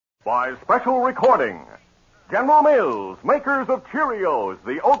By special recording, General Mills, makers of Cheerios,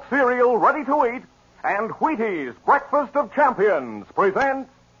 the oat cereal ready to eat, and Wheaties, breakfast of champions, present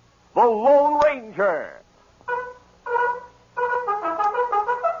The Lone Ranger.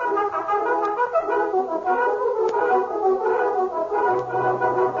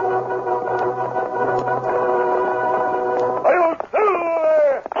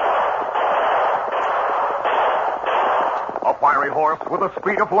 A fiery horse with the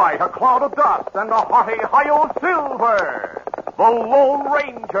speed of light, a cloud of dust, and a hearty Hi-Yo Silver, the Lone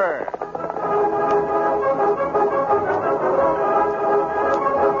Ranger.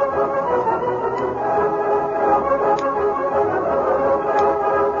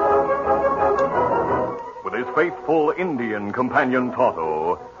 With his faithful Indian companion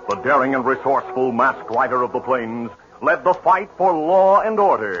Tonto, the daring and resourceful masked rider of the plains led the fight for law and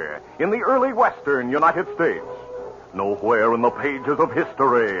order in the early western United States. Nowhere in the pages of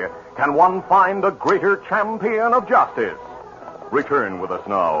history can one find a greater champion of justice. Return with us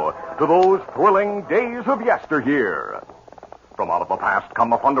now to those thrilling days of yesteryear. From out of the past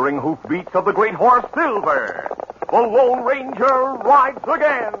come the thundering hoofbeats of the great horse Silver. The Lone Ranger rides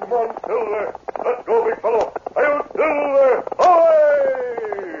again. Come on, Silver. Let's go, big fellow. Hi-yo, Silver. Away!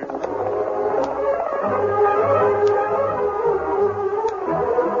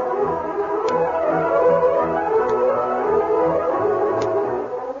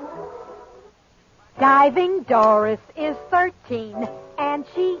 Diving Doris is 13, and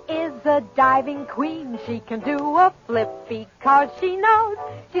she is a diving queen. She can do a flip because she knows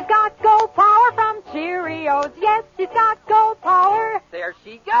she's got gold power from Cheerios. Yes, she's got gold power. There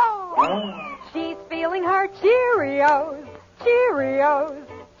she goes. She's feeling her Cheerios, Cheerios,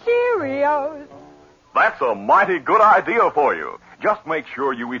 Cheerios. That's a mighty good idea for you. Just make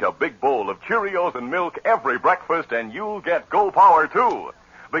sure you eat a big bowl of Cheerios and milk every breakfast, and you'll get Go Power, too.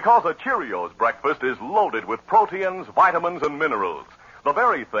 Because a Cheerios breakfast is loaded with proteins, vitamins, and minerals. The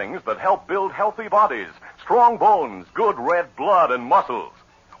very things that help build healthy bodies, strong bones, good red blood, and muscles.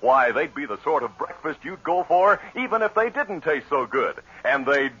 Why, they'd be the sort of breakfast you'd go for even if they didn't taste so good. And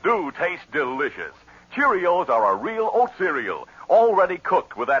they do taste delicious. Cheerios are a real oat cereal, already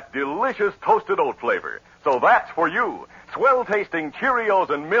cooked with that delicious toasted oat flavor. So that's for you. Swell-tasting Cheerios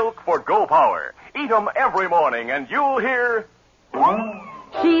and milk for Go Power. Eat 'em every morning, and you'll hear...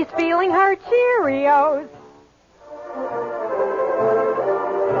 She's feeling her Cheerios.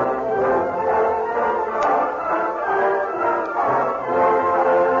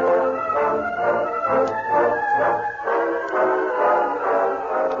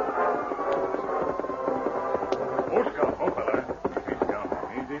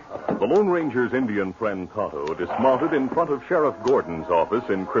 The Lone Ranger's Indian friend Tonto dismounted in front of Sheriff Gordon's office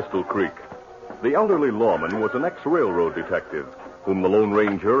in Crystal Creek. The elderly lawman was an ex-railroad detective whom the Lone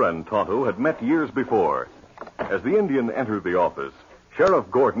Ranger and Tonto had met years before. As the Indian entered the office, Sheriff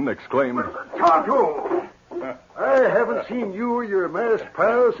Gordon exclaimed, Tonto! I haven't seen you or your masked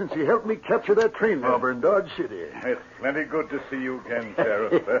pal since you helped me capture that train robber in Dodge City. It's plenty good to see you again,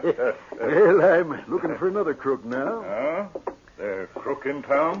 Sheriff. Well, I'm looking for another crook now. Huh? There's a crook in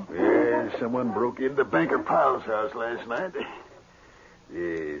town? Yeah, someone broke into Banker Powell's house last night.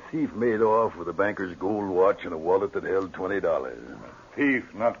 The thief made off with the banker's gold watch and a wallet that held $20.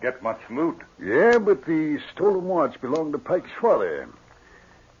 Thief not get much loot. Yeah, but the stolen watch belonged to Pike Swally.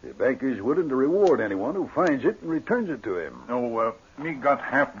 The banker's willing to reward anyone who finds it and returns it to him. Oh, me got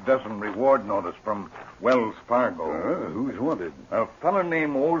half-dozen reward notice from Wells Fargo. Who's wanted? A fella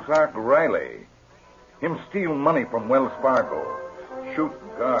named Ozark Riley. Him steal money from Wells Fargo. Shoot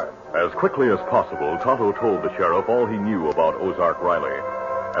guard. As quickly as possible, Tonto told the sheriff all he knew about Ozark Riley.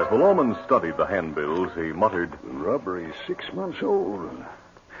 As the lawman studied the handbills, he muttered, The robbery's 6 months old.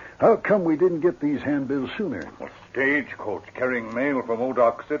 How come we didn't get these handbills sooner? A stagecoach carrying mail from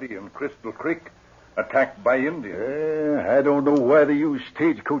Odock City and Crystal Creek, attacked by Indians. I don't know why they use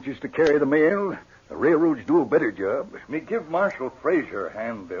stagecoaches to carry the mail. The railroads do a better job. Me give Marshal Frazier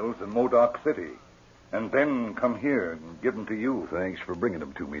handbills in Modoc City, and then come here and give them to you. Thanks for bringing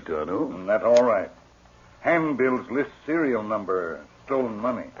them to me, Tonto. And that all right. Handbills list serial number, stolen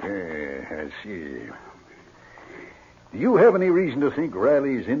money. I see. Do you have any reason to think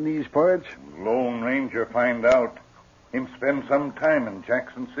Riley's in these parts? Lone Ranger find out. Him spend some time in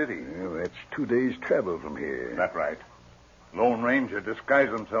Jackson City. Well, that's 2 days' travel from here. That right. Lone Ranger disguise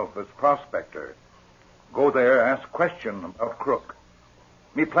himself as prospector. Go there, ask question about crook.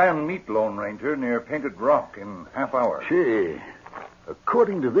 Me plan meet Lone Ranger near Painted Rock in half hour. Say,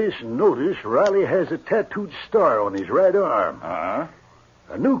 according to this notice, Riley has a tattooed star on his right arm. Uh-huh.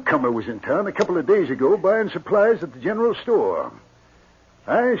 A newcomer was in town a couple of days ago buying supplies at the general store.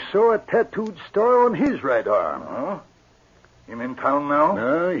 I saw a tattooed star on his right arm. Oh? Him in town now?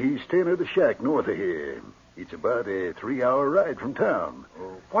 No, he's staying at the shack north of here. It's about a 3-hour ride from town.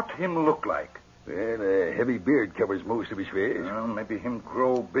 What him look like? Well, a heavy beard covers most of his face. Well, maybe him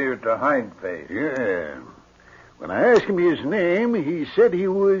grow beard to hide face. Yeah. When I asked him his name, he said he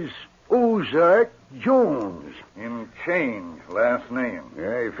was Ozark Jones. Him change last name.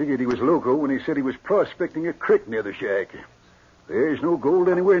 I figured he was loco when he said he was prospecting a creek near the shack. There's no gold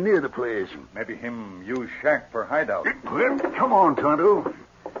anywhere near the place. Maybe him use shack for hideout. Well, come on, Tonto.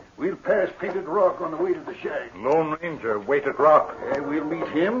 We'll pass Painted Rock on the way to the shack. Lone Ranger wait at Rock. We'll meet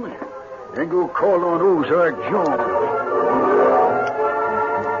him and go call on Ozark Jones.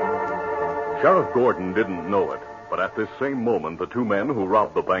 Sheriff Gordon didn't know it, but at this same moment, the two men who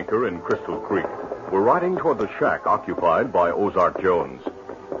robbed the banker in Crystal Creek were riding toward the shack occupied by Ozark Jones.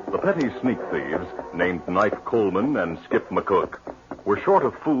 The petty sneak thieves, named Knife Coleman and Skip McCook, were short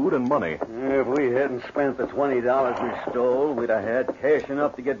of food and money. If we hadn't spent the $20 we stole, we'd have had cash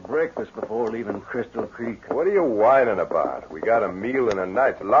enough to get breakfast before leaving Crystal Creek. What are you whining about? We got a meal and a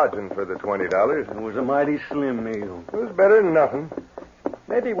night's lodging for the $20. It was a mighty slim meal. It was better than nothing.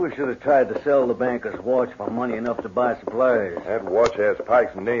 Maybe we should have tried to sell the banker's watch for money enough to buy supplies. That watch has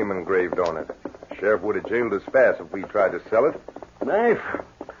Pike's name engraved on it. Sheriff would have jailed us fast if we tried to sell it. Knife,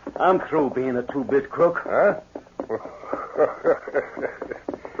 I'm through being a two-bit crook. Huh?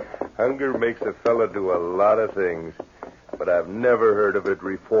 Hunger makes a fella do a lot of things, but I've never heard of it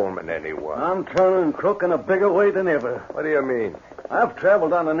reforming anyone. I'm turning crook in a bigger way than ever. What do you mean? I've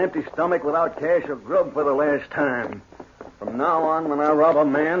traveled on an empty stomach without cash or grub for the last time. From now on, when I rob a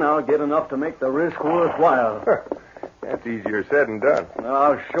man, I'll get enough to make the risk worthwhile. That's easier said than done.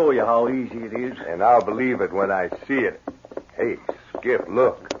 I'll show you how easy it is. And I'll believe it when I see it. Hey, Skip,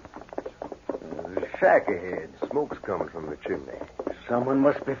 look. There's a shack ahead. Smoke's coming from the chimney. Someone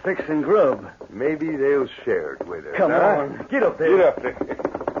must be fixing grub. Maybe they'll share it with us. Come on. Get up there. Get up there.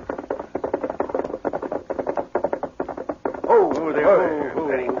 Oh, there.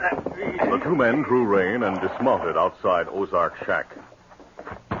 The two men drew rein and dismounted outside Ozark's shack.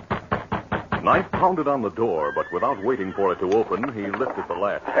 Knife pounded on the door, but without waiting for it to open, he lifted the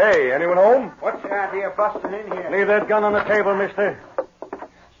latch. Hey, anyone home? What's the idea of busting in here? Leave that gun on the table, mister.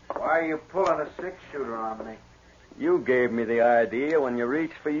 Why are you pulling a six-shooter on me? You gave me the idea when you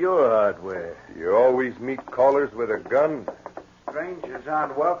reached for your hardware. You always meet callers with a gun? Strangers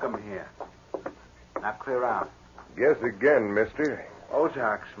aren't welcome here. Now clear out. Guess again, mister.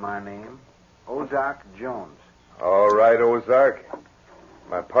 Ozark's my name. Ozark Jones. All right, Ozark.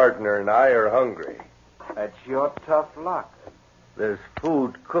 My partner and I are hungry. That's your tough luck. There's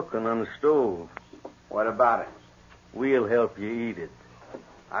food cooking on the stove. What about it? We'll help you eat it.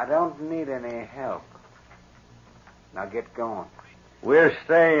 I don't need any help. Now get going. We're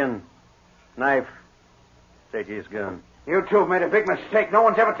staying. Knife, take his gun. You two have made a big mistake. No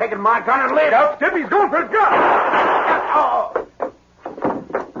one's ever taken my gun and lived. Out, Skip, he's going for his gun. Oh.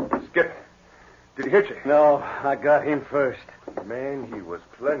 Skip, did he hit you? No, I got him first. Man, he was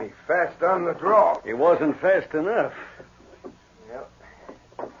plenty fast on the draw. He wasn't fast enough. Yep.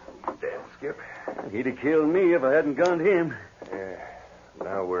 Damn, Skip. He'd have killed me if I hadn't gunned him. Yeah.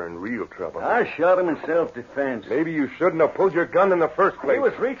 Now we're in real trouble. I shot him in self-defense. Maybe you shouldn't have pulled your gun in the first place. He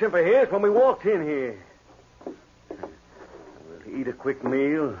was reaching for his when we walked in here. We'll eat a quick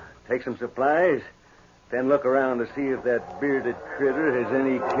meal, take some supplies, then look around to see if that bearded critter has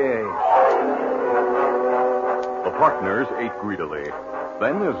any cash. The partners ate greedily.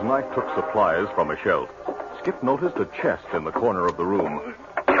 Then, as Knife took supplies from a shelf, Skip noticed a chest in the corner of the room.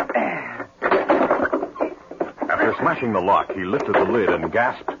 After smashing the lock, he lifted the lid and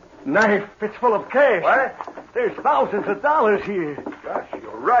gasped. Knife, it's full of cash. What? There's thousands of dollars here. Gosh,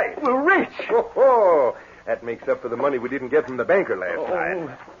 you're right. We're rich. Oh, that makes up for the money we didn't get from the banker last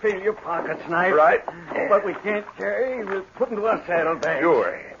night. Fill your pockets, Knife. Right. But we can't carry. We'll put into our saddlebags.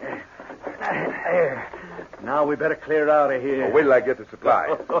 Sure. There. Now we better clear out of here. Well, wait till I get the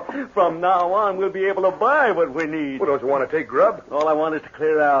supplies. From now on, we'll be able to buy what we need. Well, don't you want to take grub? All I want is to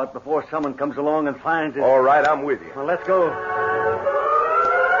clear out before someone comes along and finds it. All right, I'm with you. Well, let's go.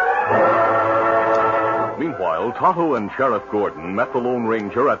 Meanwhile, Tonto and Sheriff Gordon met the Lone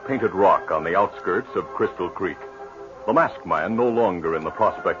Ranger at Painted Rock on the outskirts of Crystal Creek. The masked man, no longer in the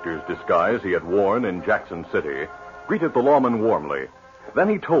prospector's disguise he had worn in Jackson City, greeted the lawman warmly. Then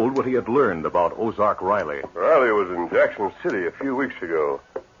he told what he had learned about Ozark Riley. Riley was in Jackson City a few weeks ago.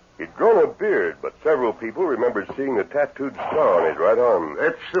 He'd grown a beard, but several people remembered seeing the tattooed star on his right arm.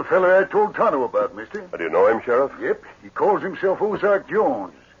 That's the fella I told Tonto about, mister. Do you know him, Sheriff? Yep. He calls himself Ozark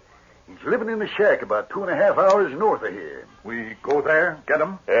Jones. He's living in the shack about 2.5 hours north of here. We go there, get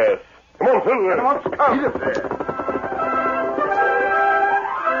him? Yes. Come on, Silver. Come on, Scout. He's up there.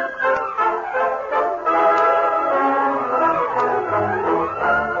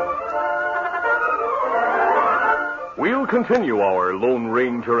 We'll continue our Lone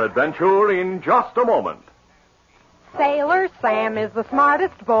Ranger adventure in just a moment. Sailor Sam is the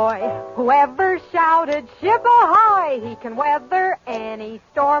smartest boy who ever shouted, "Ship ahoy!" He can weather any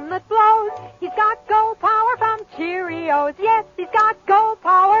storm that blows. He's got go power from Cheerios. Yes, he's got go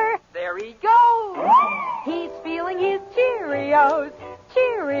power. There he goes. He's feeling his Cheerios.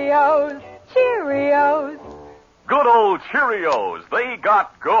 Cheerios. Cheerios. Good old Cheerios. They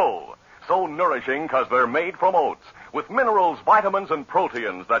got go. So nourishing because they're made from oats, with minerals, vitamins, and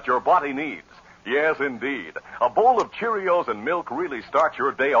proteins that your body needs. Yes, indeed. A bowl of Cheerios and milk really starts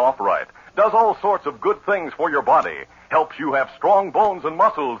your day off right. Does all sorts of good things for your body. Helps you have strong bones and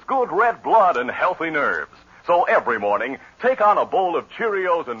muscles, good red blood, and healthy nerves. So every morning, take on a bowl of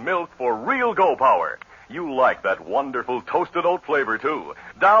Cheerios and milk for real go power. You like that wonderful toasted oat flavor, too.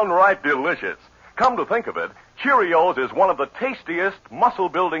 Downright delicious. Come to think of it, Cheerios is one of the tastiest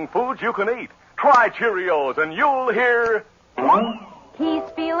muscle-building foods you can eat. Try Cheerios and you'll hear... He's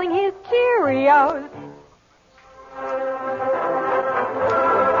feeling his Cheerios.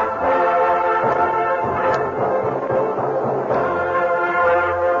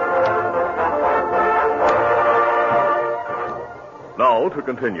 Now to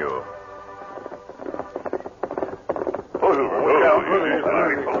continue.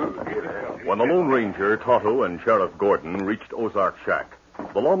 When the Lone Ranger, Tonto, and Sheriff Gordon reached Ozark's shack,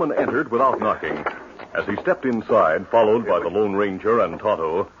 the lawman entered without knocking. As he stepped inside, followed by the Lone Ranger and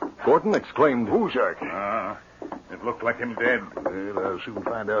Tonto, Gordon exclaimed, Ozark. It looked like him dead. Well, I'll soon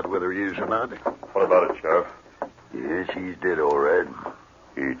find out whether he is or not. What about it, Sheriff? Yes, he's dead, all right.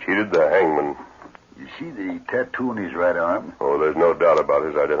 He cheated the hangman. You see the tattoo on his right arm? Oh, there's no doubt about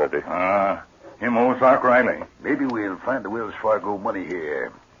his identity. Him Ozark Riley. Maybe we'll find the Wells Fargo money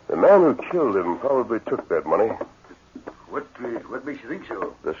here. The man who killed him probably took that money. What makes you think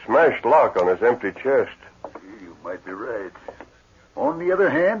so? The smashed lock on his empty chest. You might be right. On the other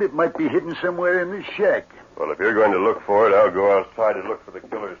hand, it might be hidden somewhere in this shack. Well, if you're going to look for it, I'll go outside and look for the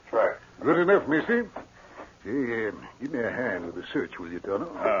killer's tracks. Good enough, mister. Hey, give me a hand with the search, will you,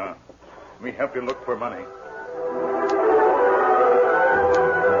 Tonto? Let me help you look for money.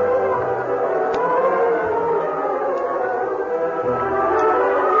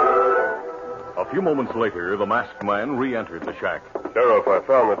 A few moments later, the masked man re-entered the shack. Sheriff, I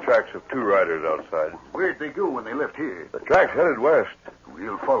found the tracks of 2 riders outside. Where'd they go when they left here? The tracks headed west.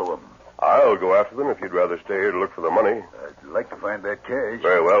 We'll follow them. I'll go after them if you'd rather stay here to look for the money. I'd like to find that cash.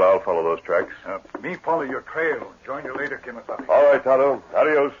 Very well, I'll follow those tracks. Me follow your trail. Join you later, Kimasabi. All right, Tonto.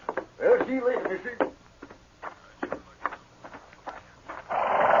 Adios. I'll see you later, mister.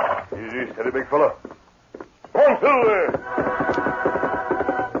 Easy, steady, big fella. Come on, Silver!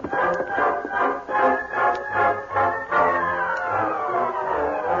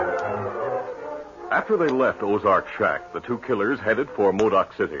 After they left Ozark shack, the 2 killers headed for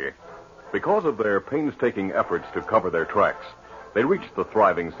Modoc City. Because of their painstaking efforts to cover their tracks, they reached the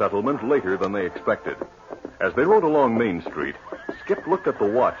thriving settlement later than they expected. As they rode along Main Street, Skip looked at the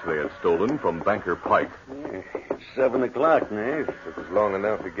watch they had stolen from Banker Pike. It's 7 o'clock, Nave. It was long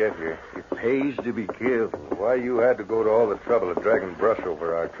enough to get here. It pays to be careful. Why you had to go to all the trouble of dragging brush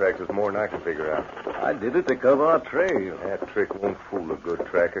over our tracks is more than I can figure out. I did it to cover our trail. That trick won't fool a good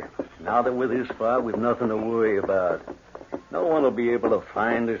tracker. Now that we're this far, we've nothing to worry about. No one will be able to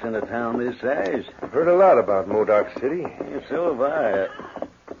find us in a town this size. I've heard a lot about Modoc City. Yeah, so have I.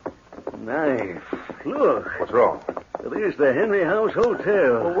 Knife. Look. What's wrong? There's the Henry House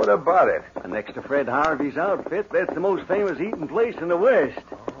Hotel. Well, what about it? Next to Fred Harvey's outfit, that's the most famous eating place in the West.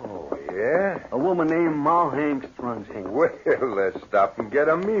 Oh, yeah? A woman named Ma Hanks runs it. Well, let's stop and get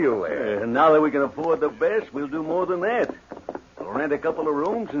a meal there. Now that we can afford the best, we'll do more than that. We'll rent a couple of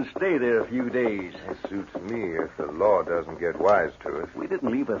rooms and stay there a few days. That suits me if the law doesn't get wise to us. We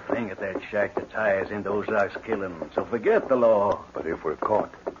didn't leave a thing at that shack to tie us into Ozark's killing, so forget the law. But if we're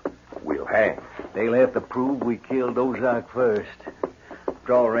caught, we'll hang. They'll have to prove we killed Ozark first.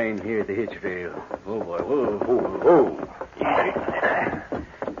 Draw rein here at the hitch rail. Oh, boy. Whoa. Whoa.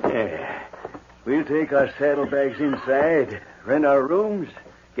 Yeah. We'll take our saddlebags inside, rent our rooms,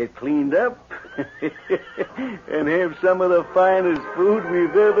 get cleaned up, and have some of the finest food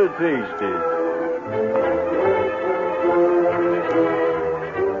we've ever tasted.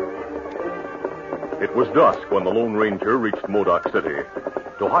 It was dusk when the Lone Ranger reached Modoc City.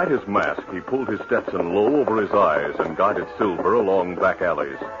 To hide his mask, he pulled his Stetson low over his eyes and guided Silver along back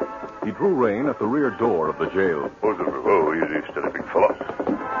alleys. He drew rein at the rear door of the jail. Oh, easy, steady, big fellow.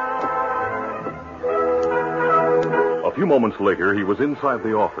 A few moments later, he was inside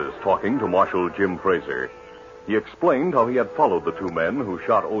the office talking to Marshal Jim Fraser. He explained how he had followed the two men who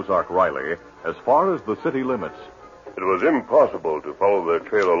shot Ozark Riley as far as the city limits. It was impossible to follow their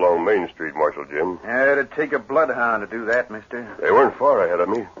trail along Main Street, Marshal Jim. It'd take a bloodhound to do that, mister. They weren't far ahead of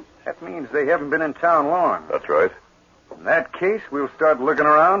me. That means they haven't been in town long. That's right. In that case, we'll start looking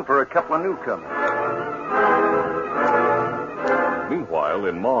around for a couple of newcomers. Meanwhile,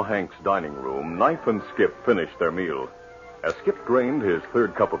 in Ma Hank's dining room, Knife and Skip finished their meal. As Skip drained his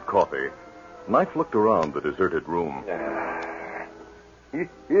third cup of coffee, Knife looked around the deserted room.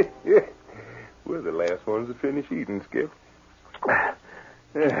 We're the last ones to finish eating, Skip.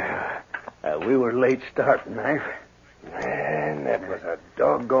 We were late starting, Knife. Man, that was a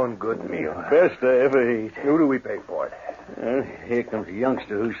doggone good meal. Best I ever ate. Who do we pay for it? Here comes the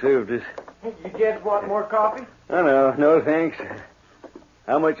youngster who served us. You gents want more coffee? Oh, no, thanks.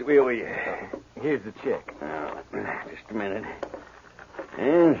 How much we owe you? Here's the check. Oh, just a minute.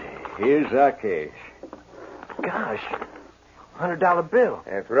 And here's our cash. Gosh, $100 bill.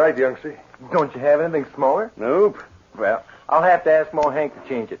 That's right, youngster. Don't you have anything smaller? Nope. Well, I'll have to ask Ma Hank to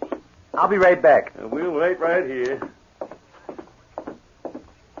change it. I'll be right back. We'll wait right here.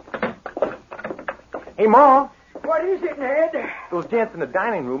 Hey, Ma. What is it, Ned? Those gents in the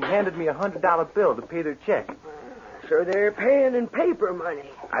dining room handed me a $100 bill to pay their check. So they're paying in paper money.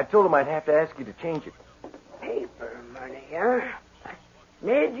 I told them I'd have to ask you to change it. Paper money, huh?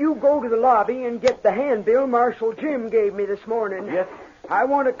 Ned, you go to the lobby and get the handbill Marshal Jim gave me this morning. Yes. I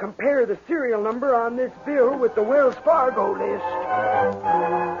want to compare the serial number on this bill with the Wells Fargo list.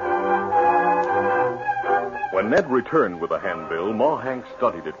 When Ned returned with the handbill, Ma Hank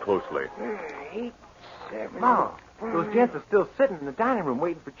studied it closely. 8, 7. Ma, those gents are still sitting in the dining room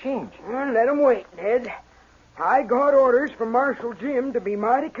waiting for change. Well, let 'em wait, Ned. I got orders from Marshal Jim to be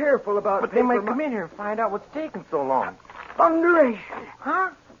mighty careful about But paper they might come in here and find out what's taking so long. Thunderation. Huh?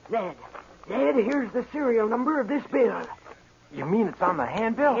 Ned, here's the serial number of this bill. You mean it's on the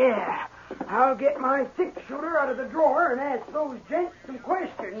handbill? Yeah. I'll get my six-shooter out of the drawer and ask those gents some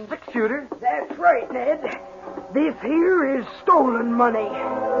questions. Six-shooter? That's right, Ned. This here is stolen money.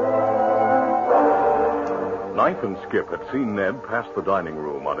 Knife and Skip had seen Ned pass the dining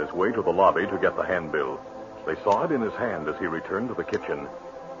room on his way to the lobby to get the handbill. They saw it in his hand as he returned to the kitchen.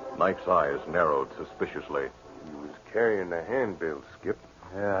 Knife's eyes narrowed suspiciously. He was carrying the handbill, Skip.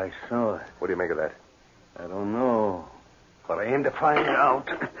 Yeah, I saw it. What do you make of that? I don't know. But I aim to find out.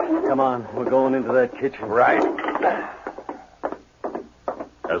 Come on, we're going into that kitchen. Right.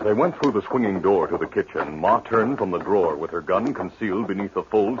 As they went through the swinging door to the kitchen, Ma turned from the drawer with her gun concealed beneath the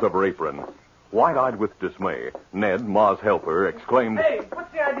folds of her apron. Wide-eyed with dismay, Ned, Ma's helper, exclaimed, Hey,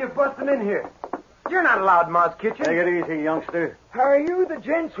 what's the idea of busting in here? You're not allowed in Ma's kitchen. Take it easy, youngster. Are you the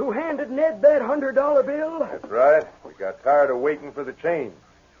gents who handed Ned that $100 bill? That's right. We got tired of waiting for the change.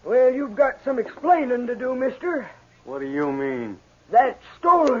 Well, you've got some explaining to do, mister. What do you mean? That's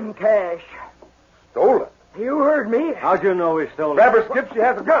stolen cash. Stolen? You heard me. How'd you know we stole it? Grab her, Skip. She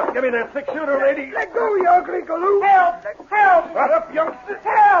has a gun. Give me that six-shooter, lady. Let go, you ugly galoot. Help! Help! Shut up, youngster.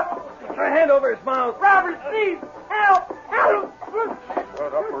 Help! Put your hand over his mouth. Robbers, thief! Help! Help!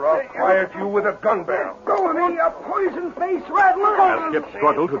 Shut up or I'll fire at you with a gun barrel. Go of me, you poison-faced rattler. As Skip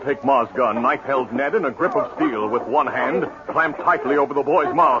struggled to take Ma's gun, Knife held Ned in a grip of steel with one hand clamped tightly over the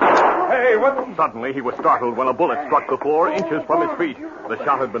boy's mouth. Hey, what? Suddenly, he was startled when a bullet struck the floor inches from his feet. The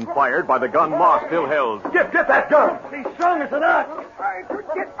shot had been fired by the gun Ma still held. Get that gun. Be strong as an ox. If I could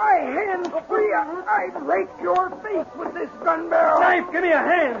get my hands free, I'd rake your face with this gun barrel. Knife, give me a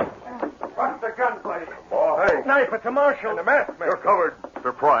hand. What's the gunplay? Oh, hey. Knife, it's a marshal. And the masked man. You're covered.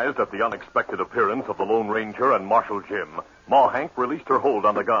 Surprised at the unexpected appearance of the Lone Ranger and Marshal Jim, Ma Hank released her hold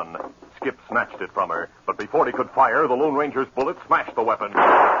on the gun. Skip snatched it from her, but before he could fire, the Lone Ranger's bullet smashed the weapon.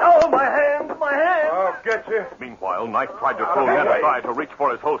 Oh, my hand, my hand. I'll get you. Meanwhile, Knife tried to throw Ned aside to reach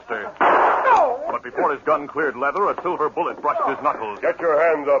for his holster. No! But before his gun cleared leather, a silver bullet brushed his knuckles. Get your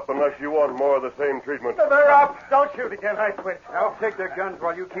hands up unless you want more of the same treatment. They're up. Don't shoot again, I quit. I'll take their guns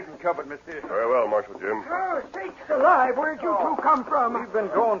while you keep them covered, mister. Very well, Marshal Jim. Oh, sakes alive, where'd you two come from? We've been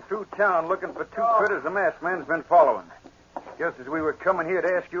going through town looking for two critters the masked man's been following. Just as we were coming here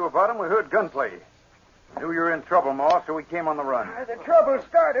to ask you about them, we heard gunplay. Knew you were in trouble, Ma, so we came on the run. The trouble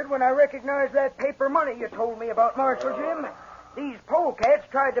started when I recognized that paper money you told me about, Marshal Jim. These polecats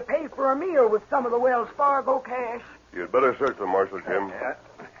tried to pay for a meal with some of the Wells Fargo cash. You'd better search them, Marshal Jim. Yeah.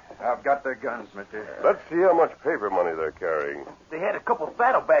 I've got their guns, mister. Let's see how much paper money they're carrying. They had a couple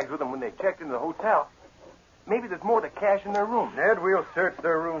saddlebags with them when they checked into the hotel. Maybe there's more to cash in their room. Ned, we'll search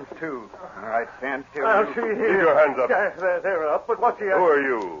their rooms, too. All right, stand still. I'll you. see Keep here. your hands up. They're up, but what's the... Who are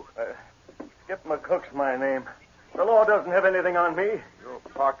you? Skip McCook's my name. The law doesn't have anything on me. Your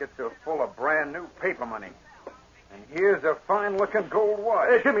pockets are full of brand new paper money. And here's a fine-looking gold watch.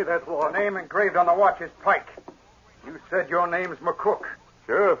 Hey, give me that watch. The name engraved on the watch is Pike. You said your name's McCook.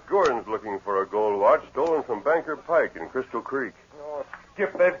 Sheriff Gordon's looking for a gold watch stolen from Banker Pike in Crystal Creek. Oh,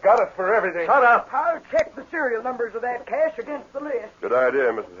 Skip, they've got us for everything. Shut up. I'll check the serial numbers of that cash against the list. Good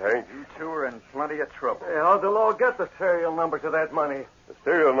idea, Mrs. Hank. You two are in plenty of trouble. Hey, how'd the law get the serial number to that money? The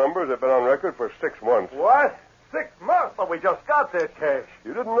serial numbers have been on record for 6 months. What? 6 months? Well, we just got that cash.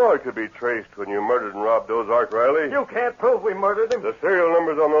 You didn't know it could be traced when you murdered and robbed Ozark Riley? You can't prove we murdered him. The serial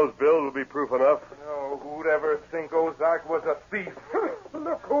numbers on those bills will be proof enough. No, who'd ever think Ozark was a thief?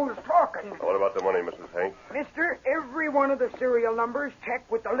 Look who's talking. What about the money, Mrs. Hank? Mister, every one of the serial numbers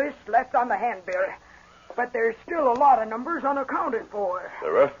checked with the list left on the handbill. But there's still a lot of numbers unaccounted for.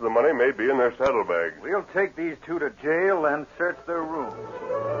 The rest of the money may be in their saddlebags. We'll take these two to jail and search their rooms.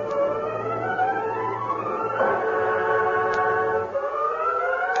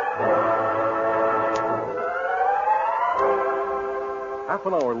 Half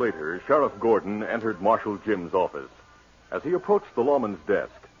an hour later, Sheriff Gordon entered Marshal Jim's office. As he approached the lawman's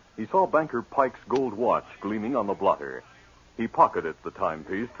desk, he saw Banker Pike's gold watch gleaming on the blotter. He pocketed the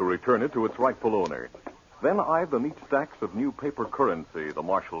timepiece to return it to its rightful owner, then eyed the neat stacks of new paper currency the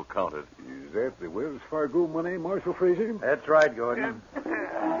marshal counted. Is that the Wells Fargo money, Marshal Fraser? That's right, Gordon.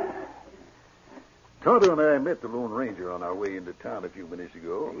 Tonto and I met the Lone Ranger on our way into town a few minutes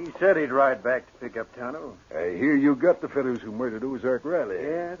ago. He said he'd ride back to pick up Tonto. I hear you got the fellows who murdered Ozark Riley.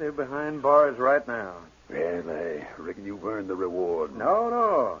 Yeah, they're behind bars right now. Well, I reckon you've earned the reward.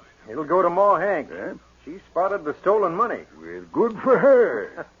 No. It'll go to Ma Hank. Huh? She spotted the stolen money. Well, good for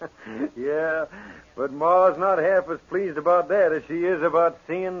her. Yeah, but Ma's not half as pleased about that as she is about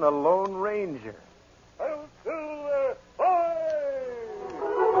seeing the Lone Ranger.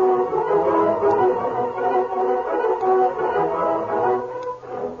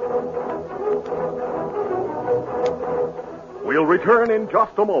 We'll return in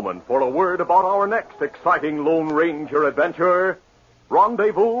just a moment for a word about our next exciting Lone Ranger adventure.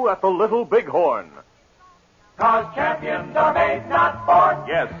 Rendezvous at the Little Bighorn. 'Cause champions are made, not born.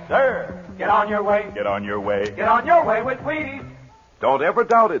 Yes, sir. Get on your way. Get on your way. Get on your way with Wheaties. Don't ever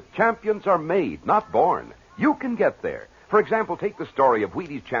doubt it. Champions are made, not born. You can get there. For example, take the story of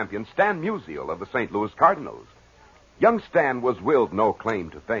Wheaties champion Stan Musial of the St. Louis Cardinals. Young Stan was willed no claim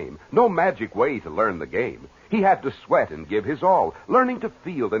to fame, no magic way to learn the game. He had to sweat and give his all, learning to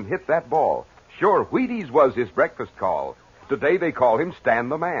field and hit that ball. Sure, Wheaties was his breakfast call. Today they call him Stan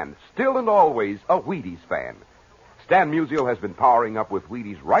the Man, still and always a Wheaties fan. Stan Musial has been powering up with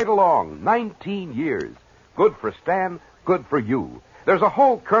Wheaties right along, 19 years. Good for Stan, good for you. There's a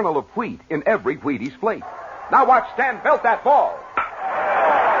whole kernel of wheat in every Wheaties plate. Now watch Stan belt that ball.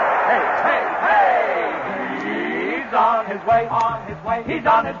 He's on his way, on his way. He's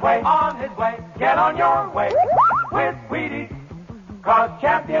on his way, on his way. Get on your way with Wheaties. 'Cause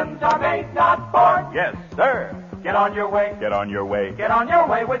champions are made, not born. Yes, sir. Get on your way. Get on your way. Get on your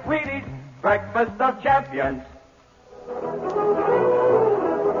way with Wheaties. Breakfast of champions.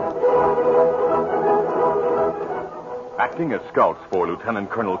 Acting as scouts for Lieutenant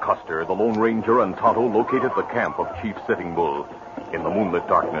Colonel Custer, the Lone Ranger and Tonto located the camp of Chief Sitting Bull. In the moonlit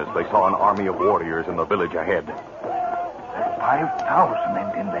darkness, they saw an army of warriors in the village ahead. There's 5,000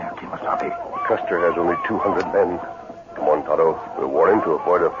 men in there, Kimasabi. Custer has only 200 men. Come on, Tonto. We'll warn him to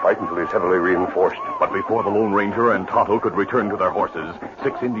avoid a fight until he's heavily reinforced. But before the Lone Ranger and Tonto could return to their horses,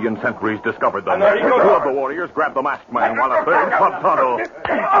 6 Indian sentries discovered them. And there he goes. 2 of the warriors grabbed the masked man, while a third caught Tonto.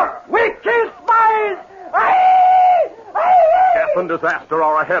 We kill spies! Death and disaster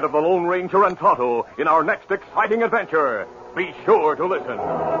are ahead of the Lone Ranger and Tonto in our next exciting adventure. Be sure to listen.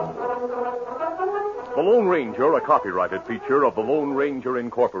 The Lone Ranger, a copyrighted feature of the Lone Ranger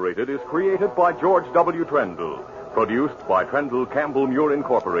Incorporated, is created by George W. Trendle, produced by Trendle Campbell Muir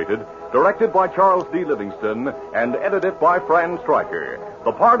Incorporated, directed by Charles D. Livingston, and edited by Fran Stryker.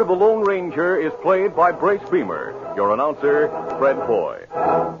 The part of the Lone Ranger is played by Brace Beamer. Your announcer, Fred Foy.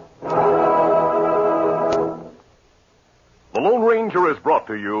 The Lone Ranger is brought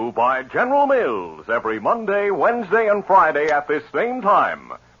to you by General Mills every Monday, Wednesday, and Friday at this same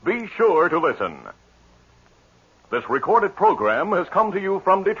time. Be sure to listen. This recorded program has come to you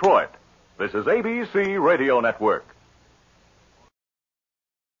from Detroit. This is ABC Radio Network.